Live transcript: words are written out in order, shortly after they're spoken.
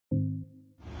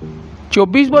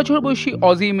24 বছর বয়সী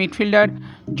Aussie midfielder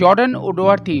Jordan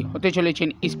ওডোয়ার্থি হতে চলেছেন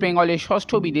ইস্টবেঙ্গলের ষষ্ঠ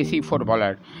বিদেশি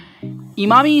ফুটবলার।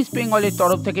 ইমামি ইস্টবেঙ্গলের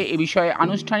তরফ থেকে এ বিষয়ে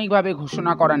আনুষ্ঠানিকভাবে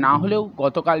ঘোষণা করা না হলেও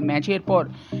গতকাল ম্যাচের পর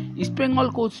ইস্টবেঙ্গল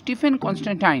কোচ স্টিফেন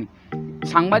কনস্ট্যান্টাইন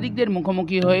সাংবাদিকদের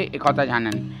মুখোমুখি হয়ে একথা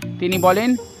জানান। তিনি বলেন,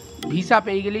 ভিসা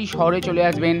পেয়ে গেলেই শহরে চলে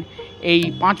আসবেন এই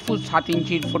 5 ফুট 7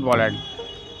 ইঞ্চির ফুটবলার।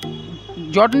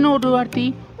 জর্ডান ওডোয়ার্থি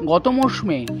গত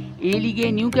মরশুমে এ লিগে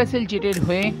নিউক্যাসল জেটের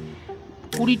হয়ে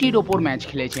 20টির ওপর ম্যাচ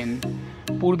খেলেছেন।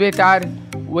 পূর্বে তার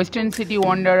ওয়েস্টার্ন সিটি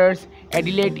ওয়ান্ডারার্স,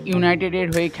 অ্যাডিলেড ইউনাইটেডের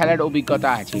হয়ে খেলার অভিজ্ঞতা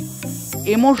আছে।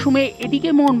 এ মরশুমে এদিকে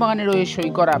মোহনবাগানের হয়ে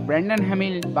সই করা ব্র্যান্ডন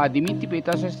হ্যামিল বা দিমিত্রি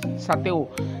পেতাসের সাথেও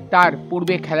তার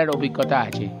পূর্বে খেলার অভিজ্ঞতা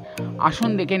আছে। আসুন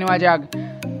দেখে নেওয়া যাক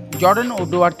জর্ডান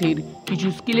ওডোয়ার্থির কিছু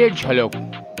স্কিলের ঝলক।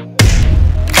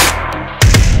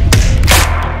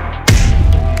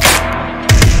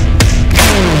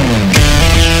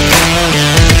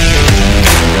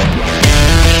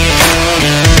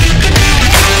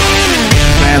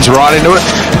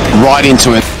 Right into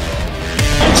it.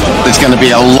 It's going to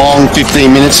be a long 15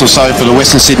 minutes or so for the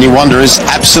Western Sydney Wanderers.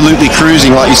 Absolutely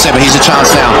cruising, like you said, but here's a chance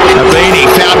now. Nabini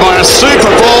found by a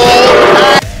super ball.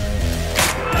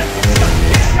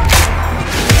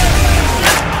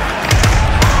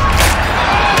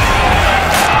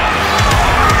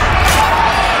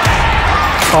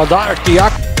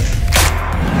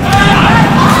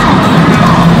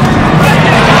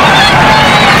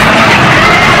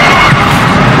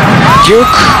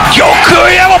 Juk,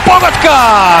 evo pogotka!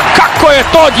 Kako je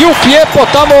to Juk lijepo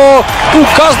tamo u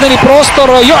kazneni prostor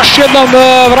još jednom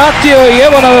vratio i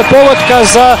evo nam je pogotka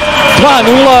za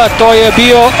 2-0. To je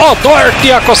bio O'Doherty,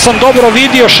 ako sam dobro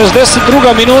vidio,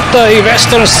 62. minuta i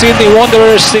Western Sydney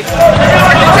Wanderers.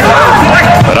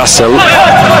 Russell.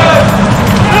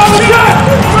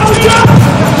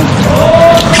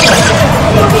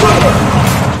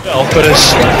 But has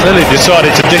clearly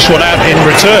decided to dish one out in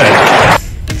return.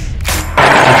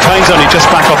 Kane's only just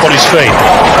back up on his feet.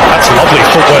 That's lovely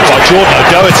footwork by Jordan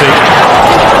O'Doherty.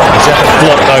 His effort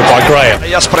blocked though by Graham.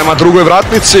 Jas prema drugoj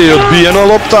vratnici, odbijena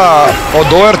lopta od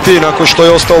O'Doherty nakon što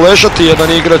je ostao ležati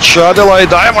jedan igrač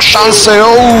Adelaide. Dajemo šanse,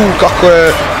 kako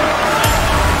je...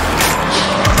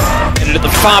 At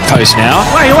the far post now.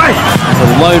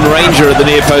 The lone ranger at the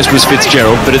near post was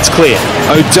Fitzgerald, but it's clear.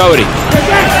 O'Doherty.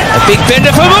 A big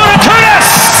bender for Murakunas!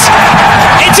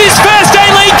 It's his first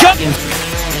A-League Cup!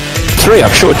 3,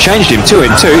 I've short-changed him 2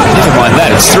 in 2. Never mind that,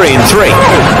 it's 3 in 3.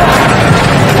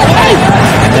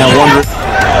 And now Wanderer.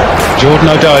 Jordan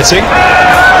O'Doherty.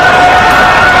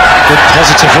 Good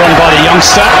positive run by the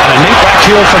youngster. And a neat back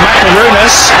heel for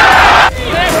Makarunas.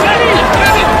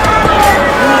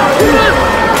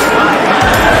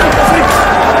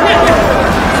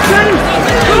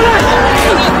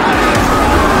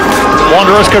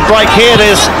 Wanderers could break here.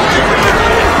 There's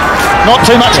not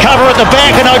too much cover at the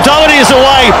back, and O'Doherty is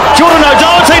away. Jordan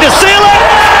O'Doherty to seal it.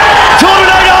 Jordan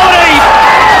O'Doherty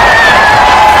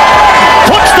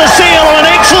puts the seal on an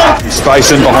excellent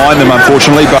Space in behind them,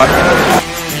 unfortunately, but...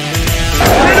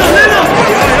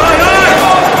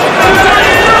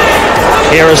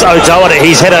 Here is O'Doherty.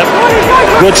 He's had a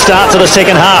good start to the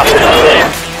second half.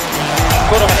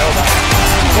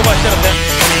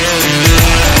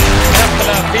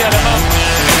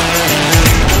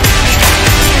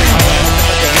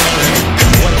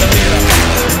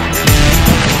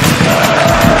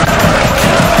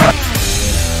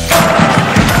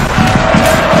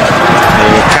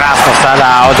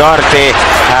 Sada O'Doherty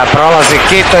prolazi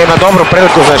Kito, ima dobru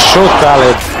priliku za šut,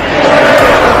 ali...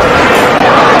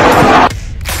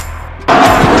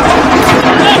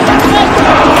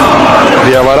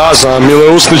 Lijeva raza Mile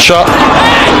Uslića.